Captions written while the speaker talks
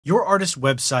Your artist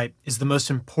website is the most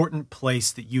important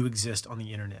place that you exist on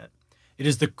the internet. It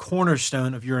is the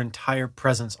cornerstone of your entire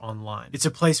presence online. It's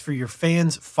a place for your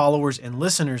fans, followers, and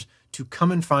listeners to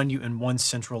come and find you in one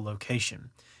central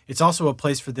location. It's also a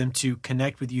place for them to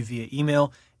connect with you via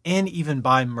email and even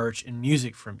buy merch and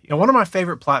music from you. Now, one of my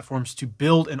favorite platforms to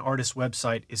build an artist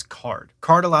website is Card.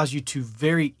 Card allows you to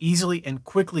very easily and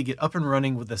quickly get up and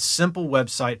running with a simple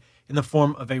website in the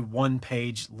form of a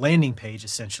one-page landing page,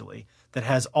 essentially, that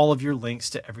has all of your links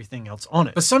to everything else on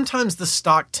it. But sometimes the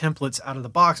stock templates out of the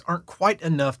box aren't quite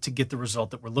enough to get the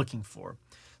result that we're looking for.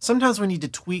 Sometimes we need to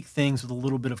tweak things with a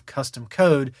little bit of custom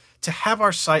code to have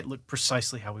our site look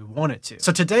precisely how we want it to.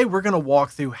 So today we're going to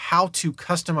walk through how to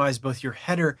customize both your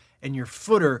header and your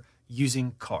footer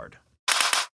using Card.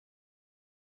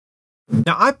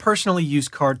 Now, I personally use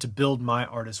Card to build my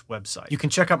artist website. You can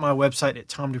check out my website at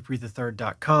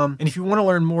tomdupreethe3rd.com. And if you want to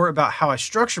learn more about how I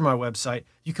structure my website,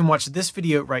 you can watch this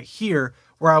video right here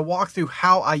where I walk through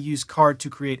how I use Card to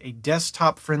create a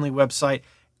desktop-friendly website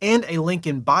and a link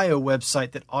in bio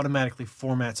website that automatically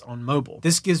formats on mobile.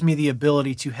 This gives me the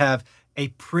ability to have a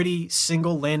pretty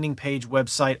single landing page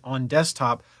website on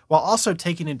desktop while also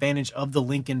taking advantage of the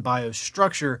link in bio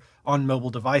structure on mobile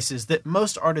devices that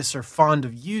most artists are fond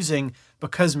of using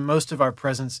because most of our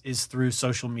presence is through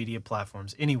social media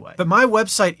platforms anyway. But my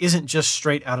website isn't just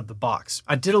straight out of the box.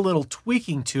 I did a little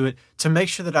tweaking to it to make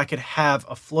sure that I could have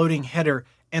a floating header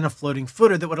and a floating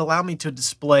footer that would allow me to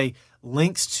display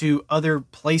links to other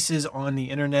places on the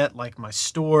internet like my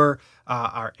store,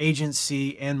 our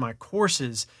agency, and my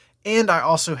courses. And I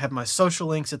also have my social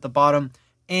links at the bottom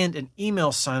and an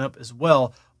email sign up as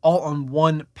well, all on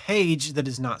one page that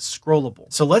is not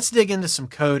scrollable. So let's dig into some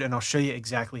code and I'll show you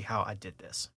exactly how I did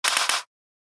this.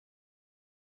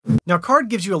 Now, Card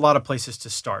gives you a lot of places to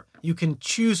start. You can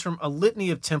choose from a litany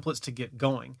of templates to get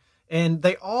going, and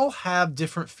they all have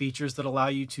different features that allow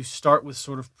you to start with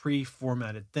sort of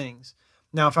pre-formatted things.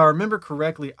 Now, if I remember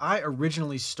correctly, I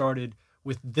originally started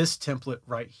with this template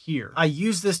right here. I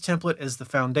used this template as the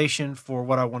foundation for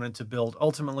what I wanted to build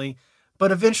ultimately,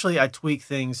 but eventually I tweaked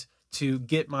things to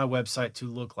get my website to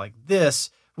look like this,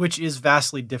 which is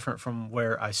vastly different from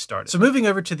where I started. So moving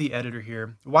over to the editor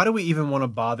here, why do we even want to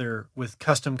bother with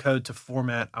custom code to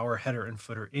format our header and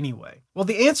footer anyway? Well,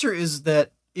 the answer is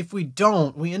that if we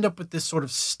don't, we end up with this sort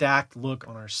of stacked look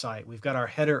on our site. We've got our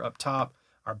header up top,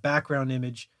 our background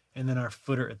image, and then our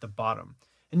footer at the bottom.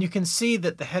 And you can see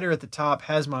that the header at the top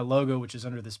has my logo, which is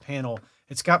under this panel.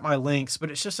 It's got my links,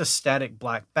 but it's just a static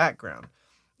black background.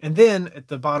 And then at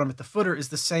the bottom, at the footer, is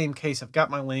the same case. I've got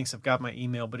my links, I've got my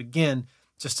email, but again,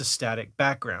 just a static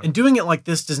background. And doing it like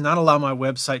this does not allow my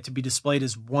website to be displayed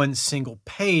as one single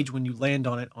page when you land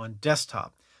on it on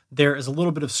desktop. There is a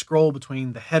little bit of scroll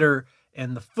between the header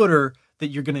and the footer that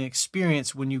you're going to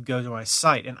experience when you go to my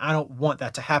site. And I don't want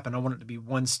that to happen. I want it to be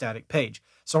one static page.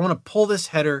 So I want to pull this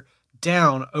header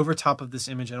down over top of this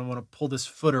image, and I want to pull this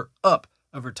footer up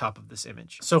over top of this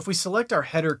image. So if we select our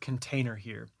header container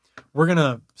here, we're going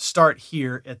to start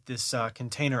here at this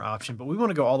container option, but we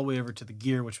want to go all the way over to the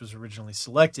gear, which was originally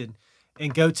selected,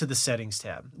 and go to the settings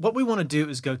tab. What we want to do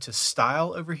is go to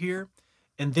style over here,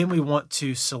 and then we want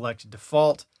to select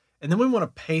default, and then we want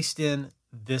to paste in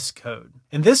this code.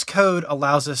 And this code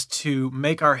allows us to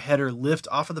make our header lift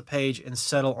off of the page and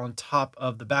settle on top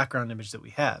of the background image that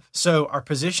we have. So our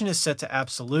position is set to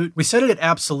absolute. We set it at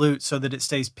absolute so that it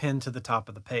stays pinned to the top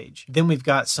of the page. Then we've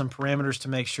got some parameters to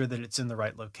make sure that it's in the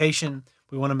right location.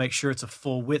 We want to make sure it's a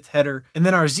full width header. And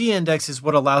then our Z-index is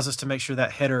what allows us to make sure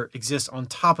that header exists on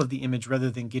top of the image rather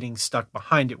than getting stuck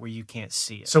behind it where you can't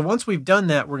see it. So once we've done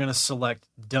that, we're going to select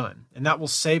done. And that will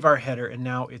save our header, and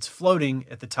now it's floating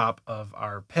at the top of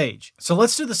our page. So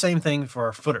let's do the same thing for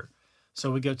our footer. So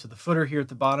we go to the footer here at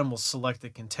the bottom, we'll select the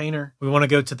container. We want to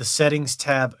go to the settings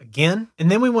tab again,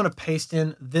 and then we want to paste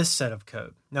in this set of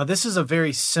code. Now this is a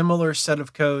very similar set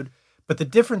of code, but the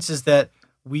difference is that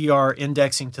we are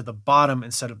indexing to the bottom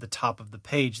instead of the top of the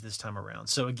page this time around.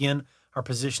 So again, our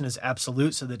position is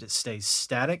absolute so that it stays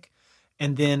static.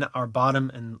 And then our bottom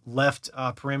and left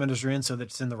parameters are in so that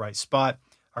it's in the right spot.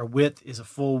 Our width is a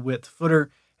full width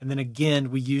footer. And then again,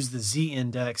 we use the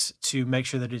Z-index to make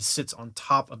sure that it sits on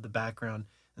top of the background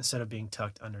instead of being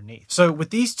tucked underneath. So with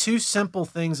these two simple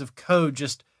things of code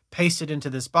just pasted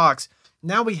into this box,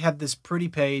 now we have this pretty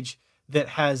page that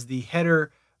has the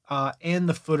header and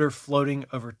the footer floating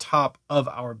over top of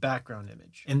our background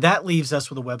image. And that leaves us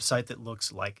with a website that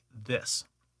looks like this.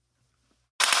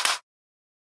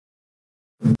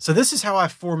 So this is how I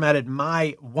formatted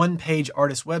my one-page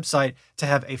artist website to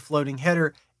have a floating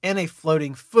header and a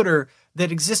floating footer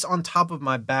that exists on top of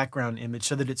my background image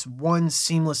so that it's one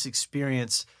seamless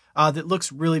experience that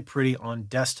looks really pretty on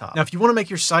desktop. Now, if you want to make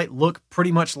your site look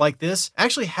pretty much like this, I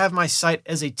actually have my site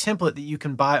as a template that you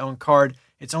can buy on Card.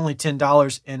 It's only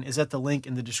 $10 and is at the link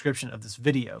in the description of this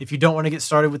video. If you don't want to get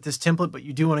started with this template, but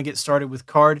you do want to get started with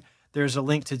Card, there's a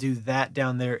link to do that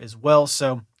down there as well.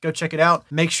 So go check it out.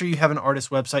 Make sure you have an artist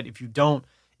website. If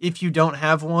you don't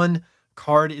have one,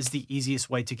 Card is the easiest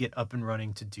way to get up and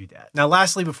running to do that. Now,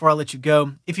 lastly, before I let you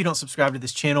go, if you don't subscribe to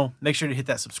this channel, make sure to hit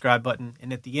that subscribe button.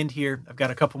 And at the end here, I've got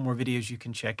a couple more videos you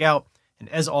can check out. And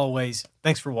as always,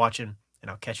 thanks for watching, and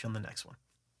I'll catch you on the next one.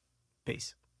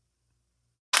 Peace.